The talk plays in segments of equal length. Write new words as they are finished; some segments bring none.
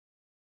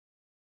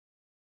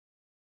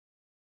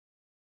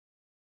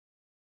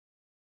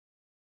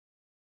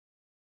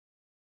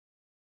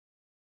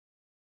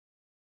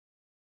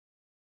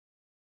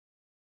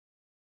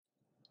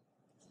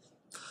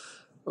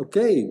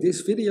Okay,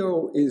 this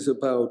video is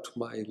about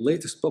my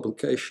latest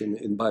publication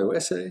in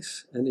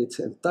BioEssays, and it's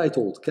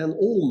entitled "Can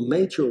all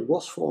major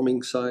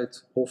ROS-forming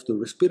sites of the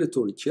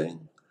respiratory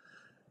chain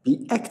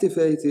be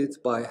activated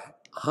by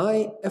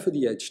high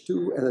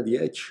FADH2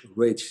 NADH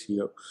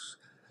ratios?"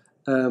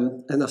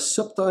 And a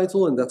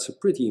subtitle, and that's a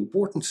pretty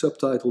important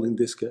subtitle in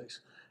this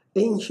case,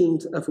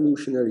 "Ancient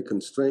evolutionary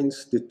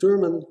constraints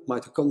determine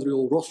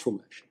mitochondrial ROS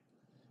formation."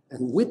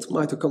 And with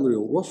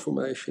mitochondrial ROS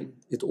formation,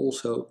 it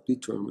also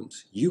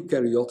determines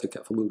eukaryotic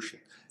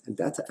evolution. And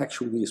that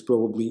actually is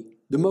probably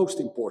the most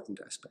important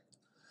aspect.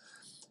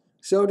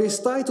 So this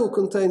title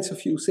contains a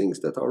few things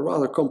that are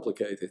rather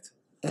complicated.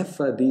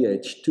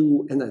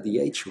 FADH2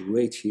 NADH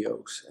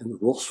ratios and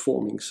ROS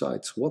forming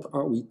sites. What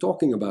are we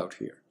talking about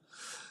here?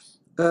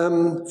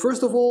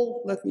 First of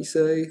all, let me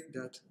say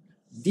that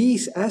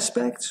these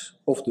aspects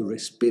of the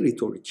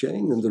respiratory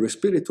chain, and the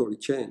respiratory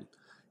chain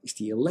is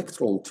the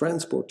electron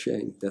transport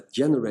chain that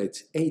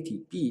generates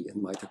ATP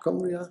in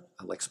mitochondria.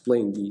 I'll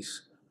explain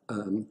these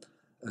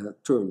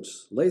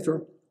terms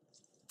later.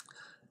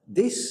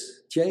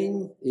 This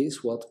chain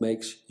is what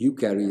makes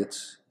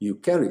eukaryotes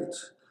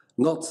eukaryotes.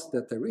 Not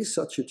that there is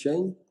such a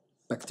chain,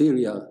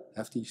 bacteria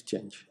have these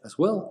chains as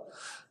well,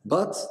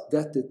 but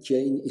that the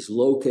chain is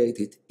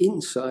located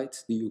inside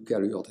the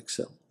eukaryotic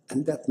cell,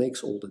 and that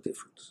makes all the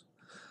difference.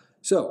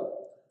 So,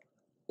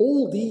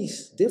 all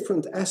these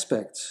different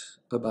aspects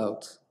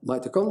about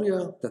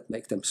mitochondria that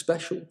make them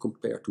special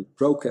compared to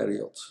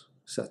prokaryotes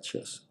such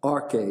as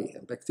archaea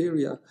and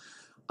bacteria,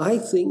 I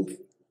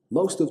think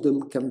most of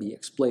them can be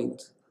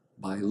explained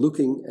by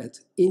looking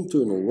at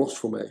internal ROS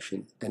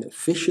formation and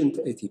efficient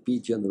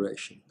ATP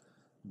generation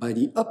by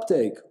the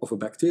uptake of a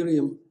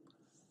bacterium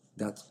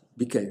that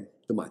became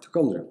the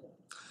mitochondrion.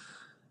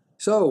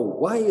 So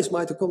why is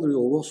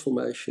mitochondrial ROS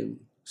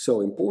formation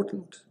so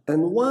important,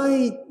 and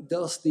why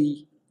does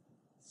the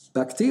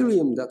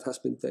bacterium that has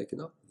been taken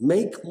up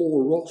make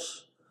more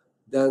ROS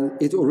than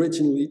it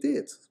originally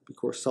did?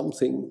 Because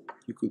something,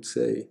 you could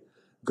say,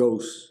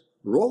 goes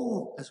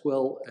wrong as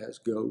well as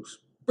goes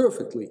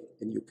perfectly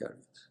in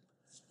eukaryotes.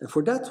 And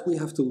for that we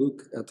have to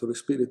look at the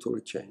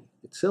respiratory chain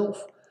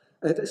itself,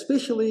 and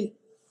especially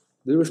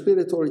the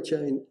respiratory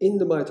chain in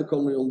the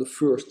mitochondrion, the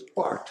first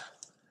part.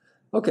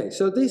 Okay,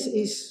 so this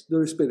is the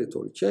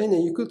respiratory chain,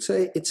 and you could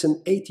say it's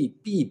an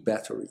ATP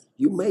battery.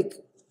 You make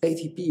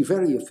ATP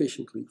very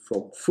efficiently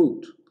from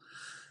food.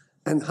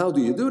 And how do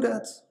you do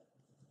that?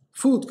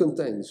 Food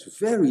contains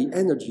very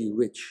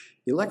energy-rich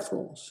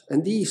electrons,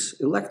 and these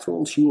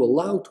electrons you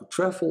allow to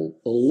travel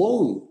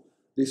along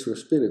this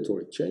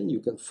respiratory chain. You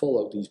can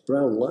follow these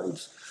brown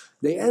lines.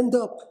 They end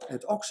up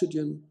at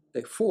oxygen,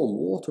 they form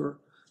water,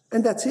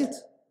 and that's it.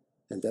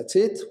 And that's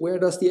it. Where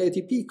does the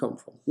ATP come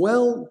from?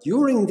 Well,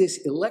 during this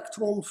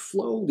electron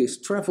flow, this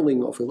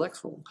traveling of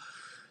electrons,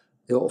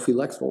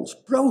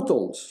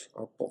 protons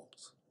are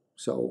pumped.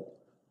 So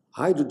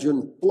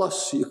hydrogen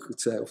plus, you could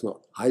say, or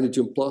not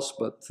hydrogen plus,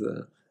 but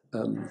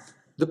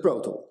the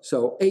proton.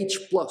 So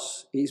H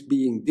plus is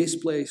being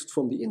displaced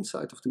from the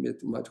inside of the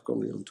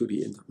mitochondrion to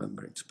the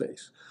intermembrane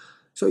space.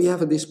 So you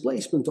have a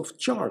displacement of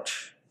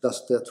charge.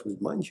 Does that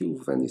remind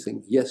you of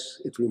anything? Yes,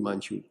 it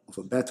reminds you of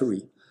a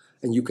battery.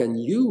 And you can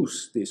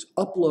use this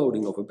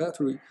uploading of a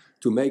battery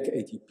to make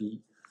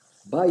ATP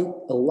by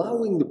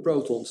allowing the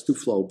protons to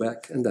flow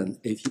back, and then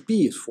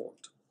ATP is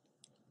formed.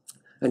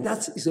 And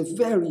that is a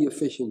very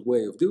efficient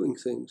way of doing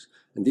things.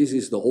 And this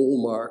is the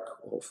hallmark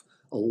of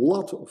a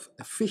lot of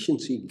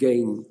efficiency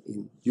gain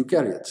in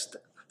eukaryotes.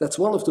 That's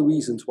one of the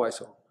reasons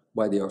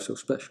why they are so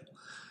special.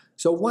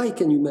 So why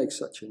can you make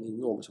such an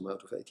enormous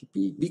amount of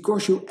ATP?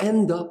 Because you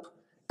end up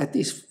at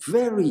this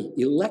very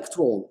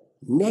electron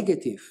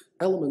negative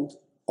element,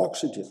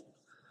 oxygen.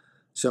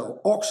 So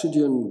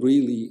oxygen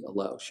really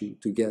allows you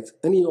to get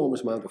an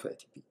enormous amount of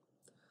ATP.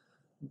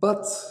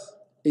 But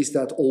is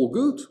that all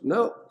good?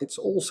 No, it's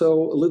also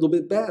a little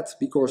bit bad,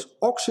 because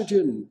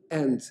oxygen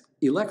and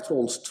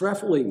electrons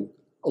traveling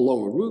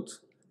along a route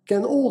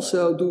can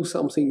also do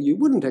something you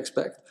wouldn't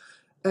expect.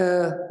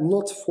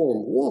 Not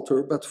form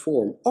water, but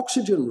form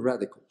oxygen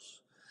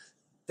radicals.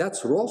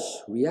 That's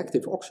ROS,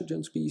 reactive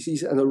oxygen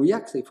species, and a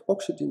reactive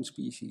oxygen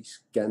species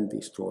can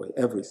destroy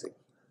everything.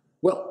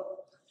 Well,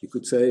 you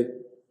could say,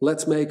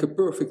 let's make a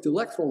perfect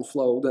electron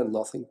flow, then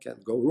nothing can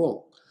go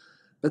wrong.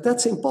 But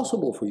that's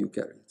impossible for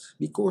eukaryotes,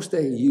 because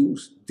they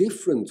use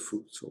different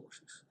food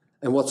sources.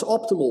 And what's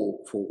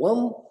optimal for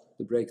one,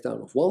 the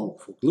breakdown of one,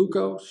 for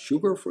glucose,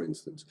 sugar for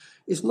instance,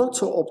 is not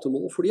so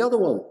optimal for the other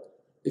one,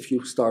 if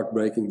you start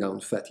breaking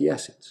down fatty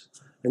acids.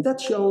 And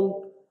that's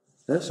shown,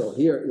 so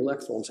here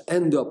electrons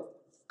end up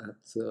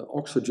at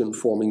oxygen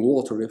forming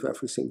water if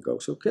everything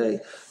goes okay.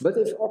 But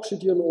if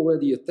oxygen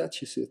already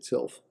attaches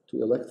itself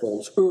to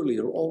electrons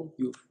earlier on,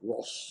 you have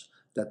ROS,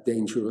 that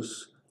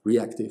dangerous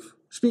reactive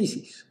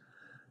species.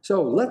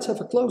 So let's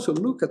have a closer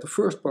look at the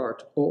first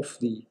part of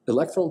the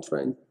electron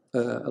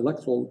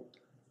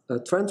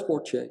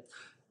transport chain.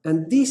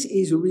 And this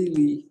is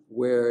really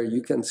where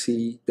you can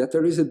see that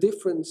there is a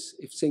difference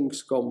if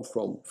things come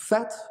from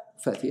fat,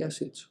 fatty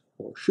acids,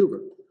 or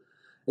sugar.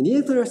 And the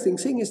interesting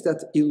thing is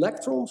that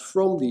electrons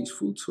from these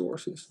food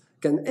sources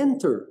can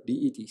enter the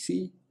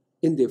ETC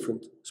in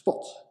different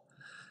spots.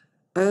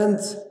 And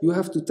you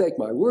have to take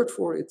my word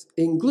for it.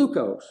 In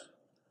glucose,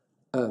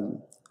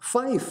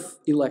 5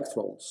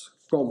 electrons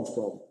come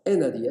from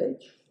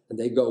NADH, and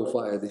they go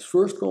via this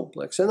first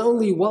complex, and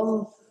only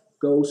 1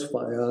 goes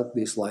via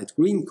this light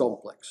green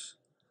complex.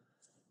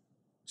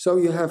 So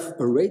you have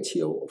a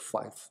ratio of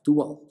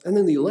 5:1, and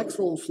an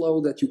electron flow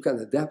that you can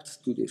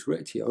adapt to this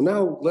ratio.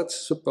 Now let's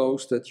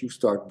suppose that you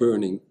start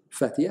burning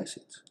fatty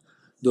acids.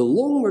 The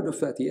longer the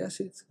fatty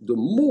acid, the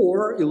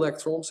more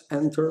electrons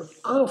enter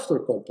after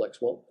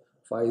complex 1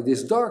 via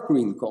this dark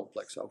green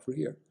complex over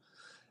here.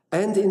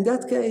 And in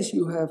that case,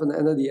 you have an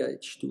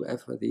NADH to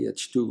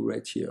FADH2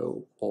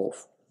 ratio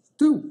of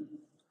 2.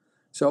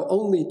 So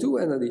only 2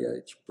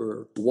 NADH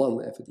per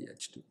 1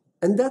 FADH2.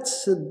 And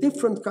that's a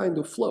different kind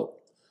of flow.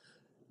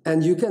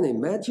 And you can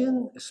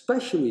imagine,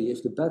 especially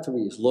if the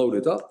battery is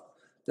loaded up,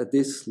 that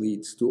this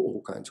leads to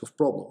all kinds of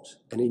problems.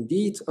 And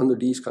indeed, under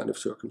these kind of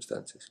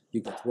circumstances,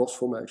 you get ROS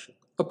formation,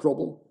 a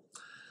problem.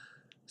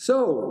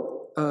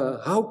 So,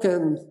 how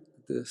can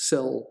the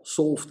cell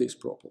solve this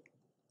problem?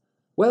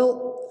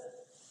 Well,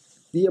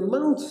 the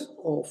amount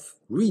of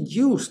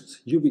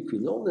reduced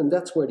ubiquinone, and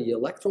that's where the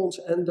electrons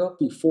end up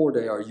before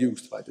they are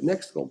used by the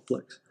next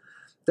complex,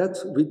 that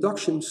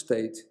reduction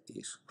state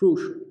is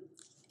crucial.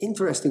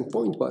 Interesting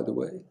point, by the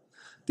way.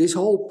 This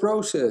whole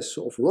process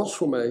of ROS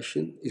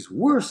formation is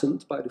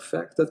worsened by the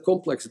fact that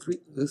complex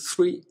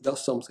 3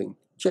 does something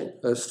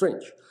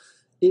strange.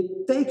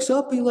 It takes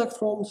up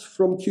electrons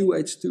from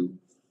QH2,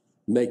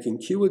 making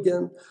Q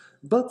again,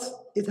 but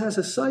it has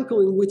a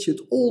cycle in which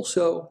it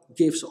also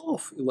gives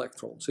off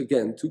electrons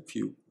again to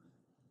Q,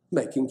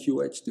 making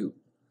QH2.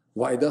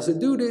 Why does it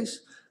do this?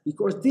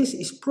 Because this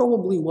is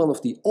probably one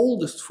of the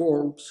oldest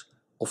forms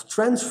of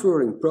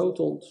transferring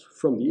protons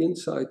from the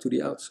inside to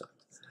the outside.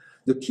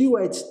 The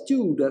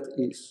QH2 that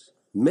is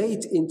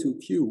made into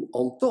Q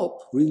on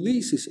top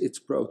releases its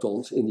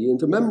protons in the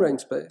intermembrane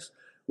space,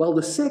 while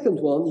the second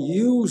one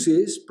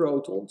uses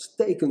protons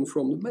taken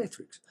from the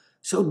matrix.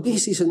 So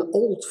this is an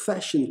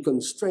old-fashioned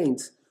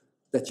constraint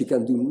that you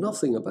can do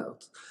nothing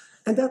about.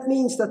 And that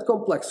means that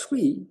complex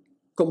 3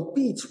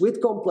 competes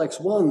with complex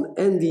 1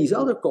 and these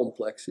other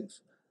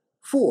complexes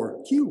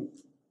for Q.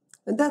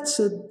 And that's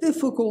a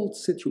difficult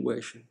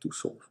situation to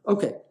solve.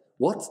 Okay,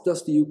 what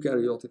does the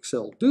eukaryotic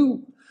cell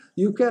do?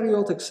 The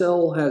eukaryotic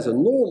cell has a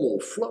normal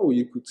flow,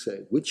 you could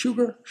say, with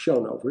sugar,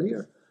 shown over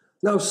here.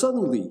 Now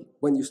suddenly,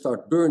 when you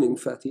start burning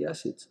fatty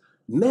acids,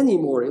 many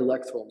more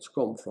electrons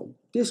come from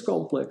this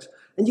complex,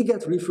 and you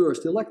get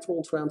reversed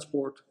electron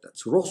transport,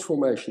 that's ROS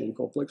formation in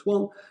complex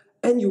 1,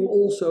 and you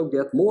also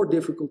get more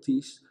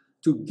difficulties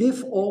to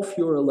give off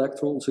your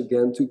electrons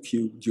again to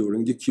Q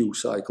during the Q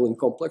cycle in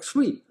complex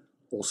 3.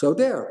 Also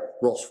there,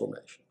 ROS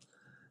formation.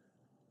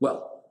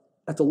 Well,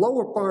 at the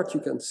lower part you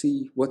can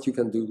see what you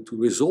can do to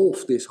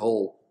resolve this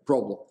whole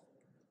problem.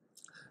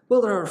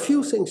 Well, there are a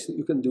few things that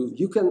you can do.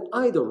 You can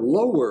either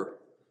lower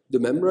the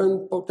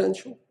membrane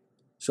potential,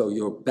 so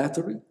your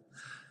battery.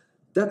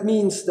 That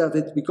means that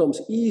it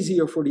becomes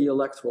easier for the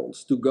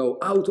electrons to go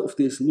out of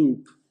this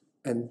loop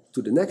and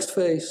to the next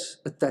phase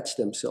attach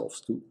themselves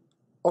to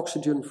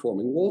oxygen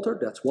forming water,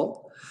 that's one.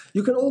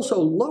 You can also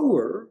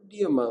lower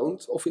the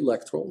amount of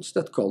electrons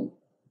that come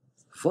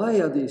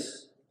via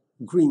this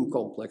green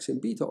complex in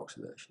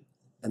beta-oxidation.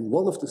 And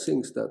one of the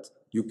things that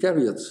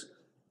eukaryotes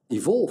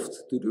evolved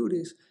to do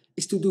this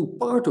is to do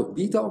part of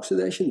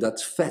beta-oxidation,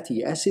 that's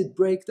fatty acid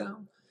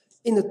breakdown,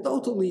 in a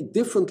totally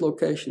different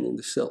location in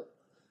the cell.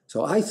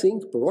 So I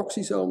think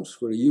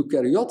peroxisomes were a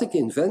eukaryotic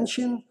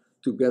invention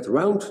to get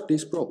around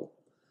this problem.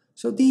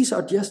 So these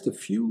are just a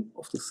few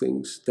of the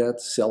things that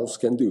cells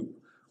can do.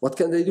 What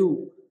can they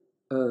do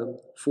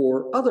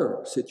for other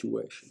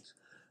situations?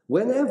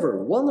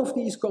 Whenever one of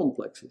these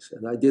complexes,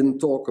 and I didn't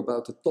talk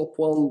about the top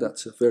one,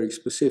 that's a very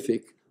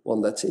specific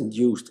one that's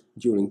induced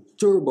during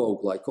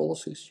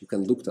turboglycolysis, you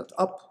can look that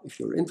up if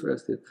you're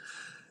interested.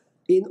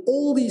 In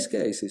all these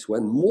cases,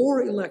 when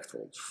more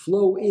electrons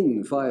flow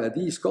in via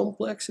these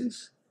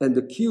complexes, and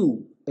the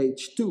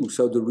QH2,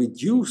 so the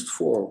reduced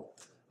form,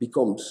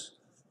 becomes,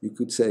 you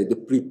could say, the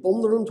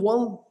preponderant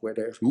one, where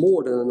there's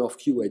more than enough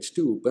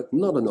QH2 but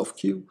not enough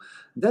Q,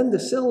 then the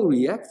cell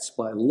reacts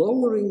by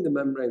lowering the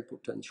membrane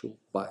potential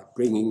by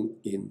bringing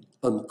in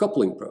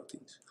uncoupling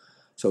proteins.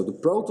 So the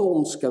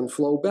protons can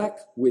flow back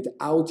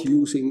without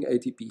using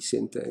ATP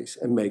synthase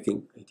and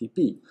making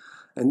ATP.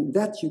 And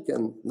that you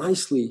can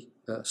nicely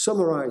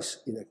summarize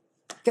in a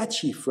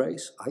catchy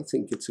phrase. I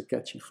think it's a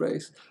catchy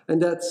phrase,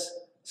 and that's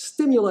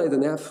stimulate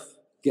an F,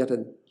 get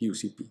an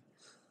UCP.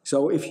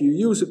 So if you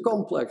use a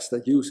complex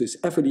that uses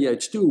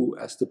FADH2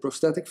 as the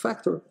prosthetic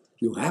factor,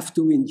 you have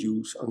to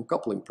induce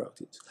uncoupling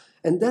proteins.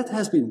 And that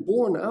has been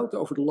borne out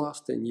over the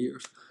last 10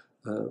 years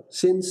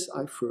since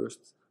I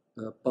first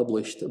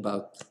published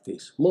about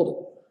this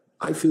model.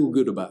 I feel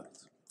good about it.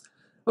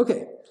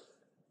 Okay,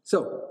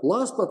 so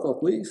last but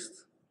not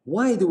least,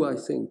 Why do I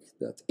think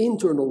that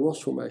internal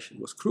ROS formation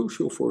was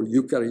crucial for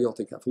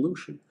eukaryotic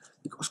evolution?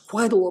 Because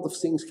quite a lot of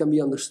things can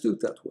be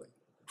understood that way.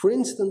 For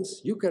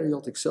instance,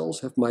 eukaryotic cells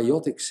have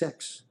meiotic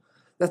sacs.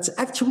 That's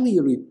actually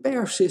a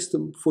repair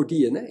system for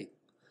DNA.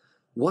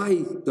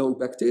 Why don't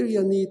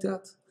bacteria need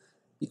that?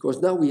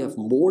 Because now we have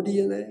more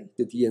DNA,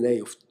 the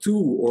DNA of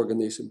two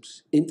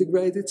organisms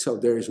integrated, so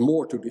there is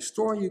more to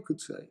destroy, you could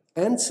say.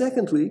 And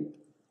secondly,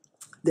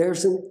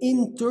 there's an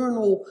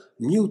internal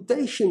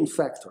mutation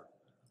factor,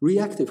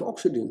 reactive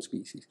oxygen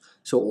species.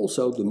 So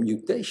also the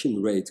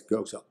mutation rate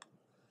goes up.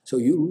 So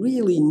you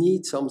really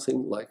need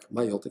something like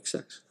meiotic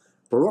sacs.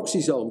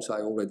 Peroxisomes I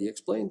already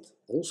explained,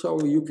 also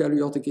a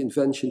eukaryotic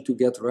invention to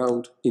get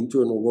around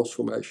internal ROS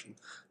formation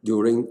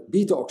during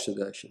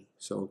beta-oxidation,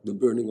 so the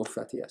burning of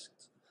fatty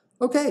acids.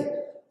 Okay,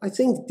 I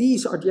think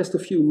these are just a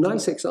few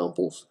nice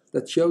examples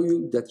that show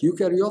you that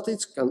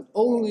eukaryotes can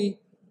only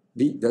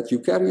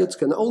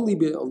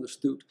be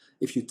understood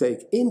if you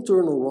take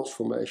internal ROS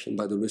formation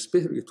by the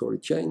respiratory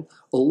chain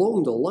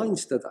along the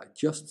lines that I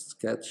just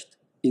sketched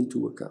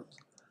into account.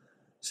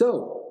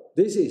 So,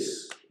 this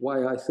is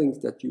why I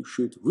think that you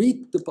should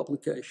read the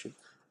publication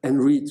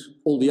and read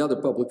all the other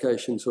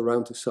publications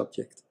around the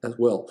subject as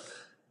well.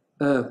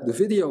 The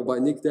video by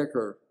Nick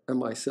Decker and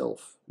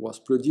myself was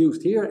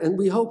produced here, and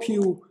we hope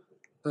you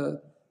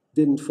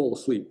didn't fall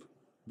asleep,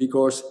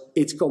 because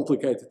it's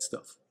complicated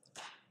stuff.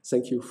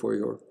 Thank you for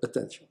your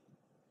attention.